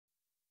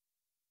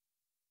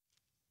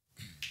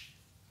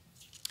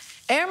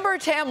Amber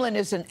Tamblyn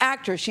is an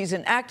actress. She's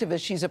an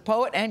activist. She's a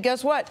poet. And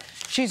guess what?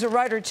 She's a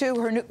writer,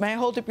 too. May I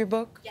hold up your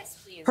book? Yes,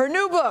 please. Her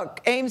new book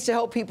aims to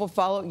help people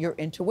follow your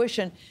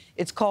intuition.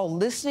 It's called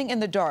Listening in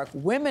the Dark,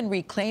 Women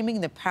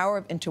Reclaiming the Power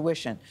of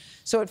Intuition.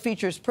 So it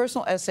features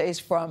personal essays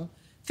from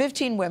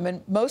 15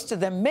 women, most of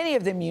them, many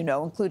of them you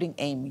know, including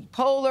Amy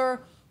Poehler,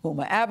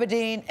 Huma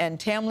Abedin, and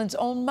Tamblyn's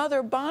own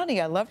mother,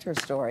 Bonnie. I loved her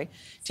story.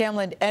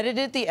 Tamblyn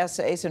edited the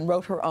essays and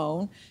wrote her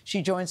own.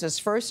 She joins us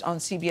first on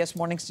CBS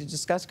Mornings to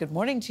discuss. Good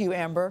morning to you,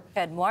 Amber.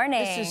 Good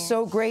morning. This is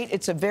so great.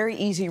 It's a very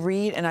easy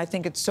read, and I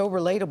think it's so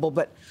relatable.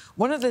 But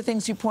one of the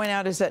things you point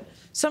out is that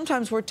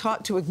sometimes we're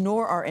taught to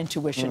ignore our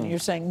intuition. You're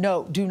saying,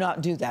 no, do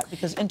not do that,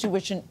 because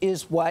intuition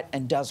is what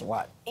and does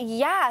what.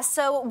 Yeah,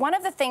 so one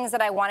of the things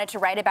that I wanted to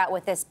write about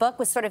with this book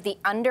was sort of the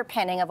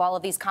underpinning of all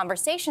of these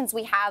conversations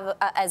we have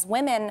as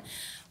women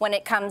when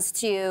it comes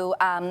to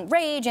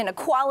rage,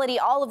 inequality,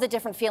 all of the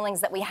different feelings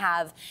that we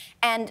have.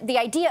 And the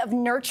idea of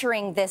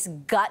nurturing this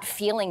gut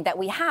feeling that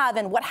we have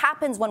and what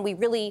happens when we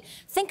really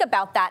think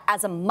about that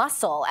as a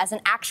muscle, as an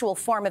actual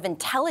form of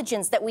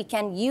intelligence that we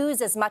can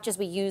use as much as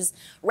we use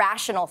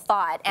rational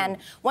thought. And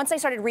once I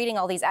started reading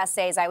all these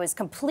essays, I was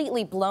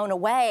completely blown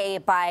away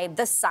by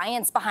the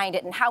science behind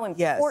it and how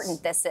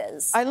important this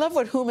is. I love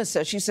what Huma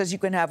says. She says you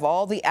can have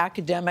all the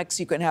academics,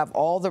 you can have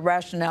all the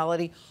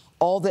rationality,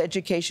 all the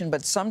education,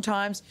 but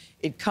sometimes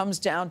it comes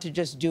down to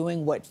just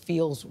doing what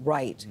feels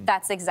right.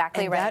 That's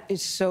exactly right. That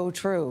is so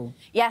true.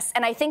 Yes,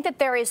 and I think that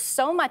there is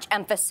so much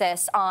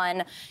emphasis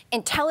on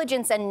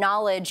intelligence and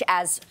knowledge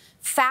as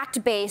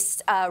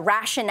fact-based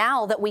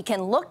rationale that we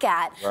can look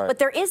at, but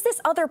there is this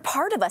other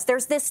part of us.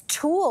 There's this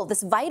tool,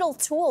 this vital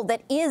tool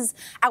that is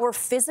our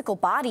physical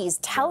bodies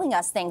telling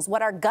us things,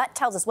 what our gut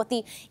tells us, what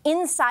the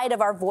inside of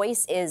our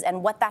voice is,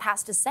 and what that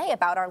has to say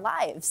about our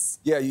lives.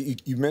 Yeah,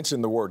 you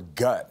mentioned the word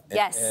gut.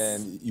 Yes.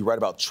 And you write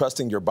about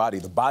trusting your body.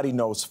 The body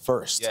knows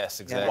first. Yes,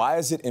 exactly. Why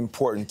is it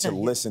important to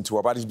listen to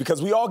our bodies?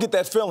 Because we all get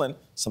that feeling.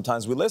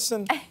 Sometimes we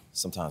listen,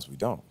 sometimes we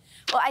don't.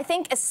 Well, I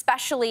think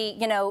especially,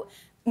 you know,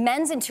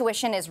 men's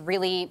intuition is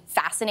really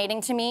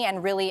fascinating to me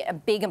and really a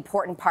big,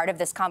 important part of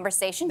this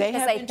conversation. They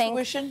because have I think,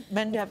 intuition?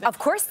 Men have of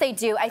course they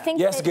do. I think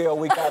yes, Gayle,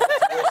 we got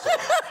intuition.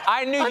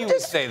 I knew you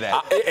would say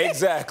that.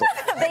 Exactly.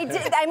 They do.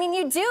 I mean,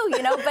 you do,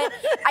 you know, but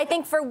I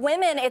think for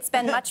women, it's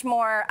been much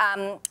more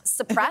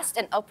suppressed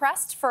and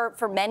oppressed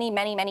for many,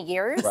 many, many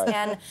years. Right.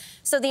 And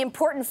so the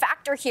important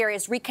factor here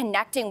is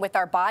reconnecting with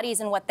our bodies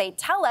and what they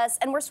tell us.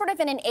 And we're sort of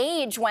in an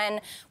age when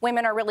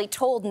women are really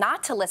told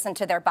not to listen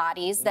to their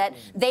bodies, that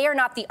they are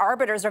not the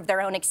arbiters of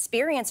their own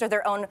experience or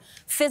their own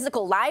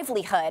physical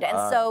livelihood. And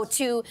so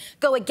to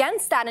go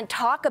against that and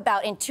talk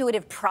about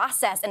intuitive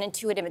process and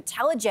intuitive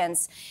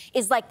intelligence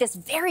is like this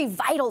very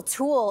vital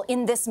tool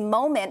in this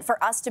moment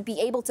for us to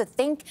be able to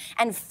think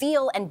and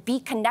feel and be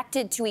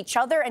connected to each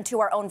other and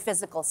to our own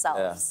physical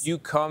selves. You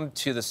come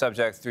to the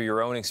subject through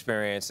your own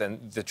experience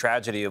and the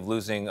tragedy of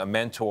losing a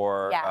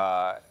mentor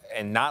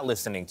and not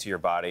listening to your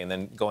body and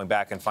then going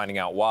back and finding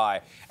out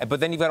why. But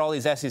then you've got all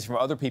these essays from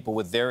other people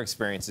with their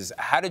experiences.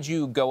 How did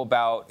you go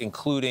about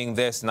including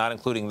this, not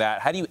including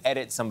that? How do you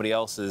edit somebody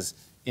else's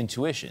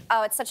intuition?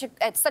 Oh, it's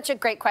such a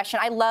great question.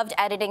 I loved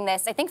editing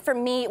this. I think for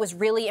me, it was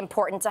really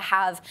important to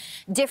have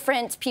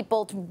different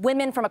people,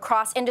 women from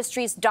across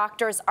industries,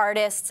 doctors,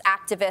 artists,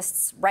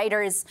 activists,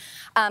 writers,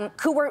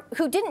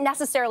 who didn't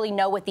necessarily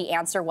know what the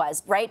answer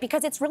was, right?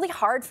 Because it's really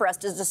hard for us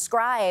to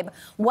describe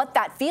what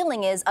that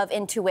feeling is of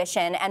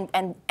intuition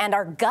and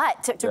our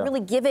gut to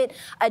really give it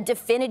a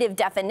definitive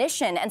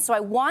definition. And so I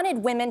wanted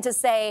women to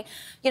say,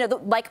 you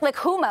know, like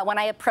Huma, when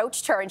I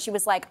approached her and she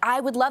was like,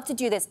 I would love to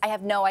do this. I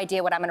have no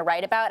idea what I'm going to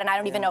write about, and I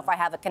don't even know if I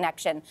have a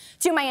connection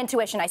to my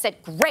intuition. I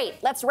said, great,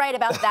 let's write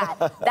about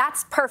that.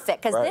 That's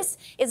perfect, because this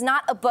is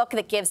not a book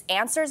that gives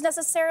answers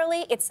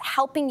necessarily. It's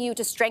helping you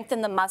to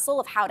strengthen the muscle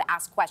of how to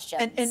ask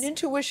questions. And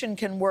intuition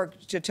can work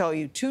to tell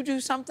you to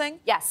do something.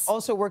 Yes.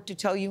 Also work to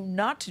tell you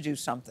not to do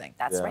something.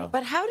 That's right.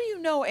 But how do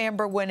you know,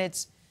 Amber, when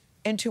it's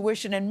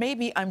intuition and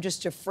maybe I'm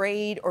just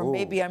afraid or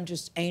maybe I'm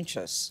just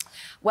anxious?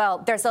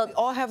 Well, we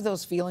all have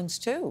those feelings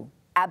too.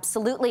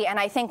 Absolutely, and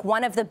I think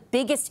one of the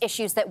biggest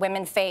issues that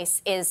women face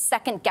is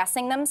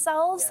second-guessing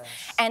themselves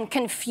and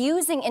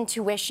confusing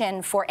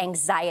intuition for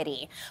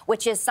anxiety,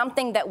 which is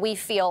something that we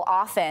feel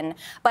often.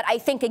 But I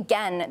think,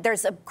 again,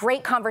 there's a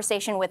great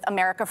conversation with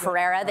America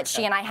Ferrera that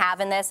she and I have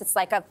in this. It's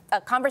like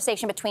a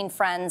conversation between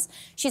friends.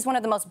 She's one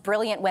of the most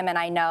brilliant women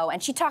I know,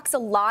 and she talks a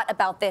lot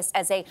about this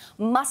as a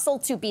muscle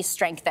to be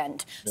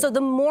strengthened. So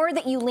the more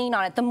that you lean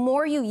on it, the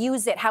more you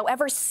use it,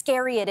 however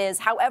scary it is,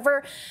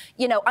 however,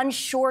 you know,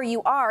 unsure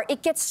you are,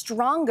 it gets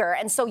stronger.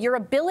 And so your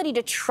ability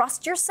to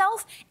trust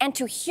yourself and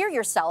to hear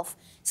yourself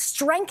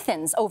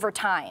strengthens over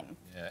time.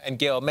 Yeah. And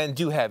Gayle, men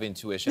do have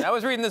intuition. I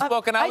was reading this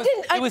book, and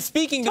it was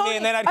speaking to Tony, me,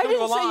 and then I'd come to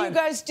a line. I didn't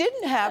say you guys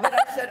didn't have it.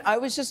 I said I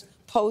was just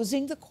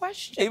posing the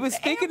question. It was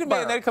speaking to me,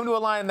 and then I'd come to a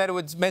line that it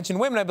would mention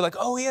women. I'd be like,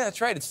 oh, yeah,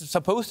 that's right. It's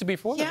supposed to be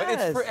for them, but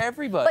it's for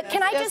everybody. But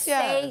can I just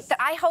say that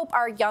I hope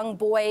our young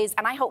boys,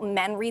 and I hope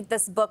men read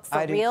this book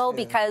for real,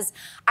 because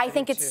I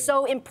think it's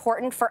so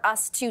important for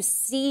us to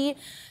see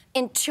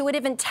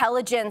intuitive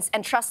intelligence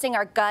and trusting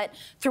our gut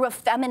through a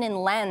feminine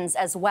lens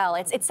as well.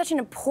 It's such an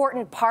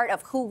important part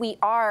of who we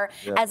are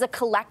as a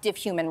collective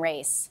human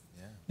race.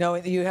 No,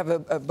 you have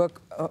a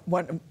book,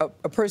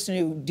 a person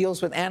who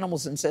deals with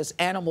animals and says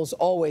animals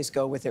always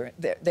go with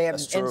they have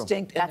an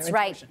instinct. That's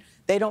right.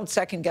 They don't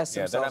second guess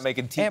themselves. They're not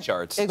making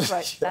T-charts. It's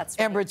right. That's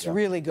right. Amber, it's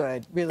really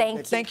good. Really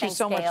good. Thank you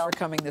so much for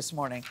coming this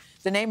morning.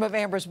 The name of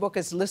Amber's book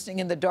is Listening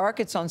in the Dark.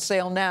 It's on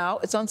sale now.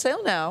 It's on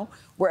sale now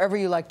wherever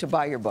you like to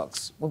buy your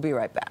books. We'll be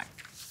right back.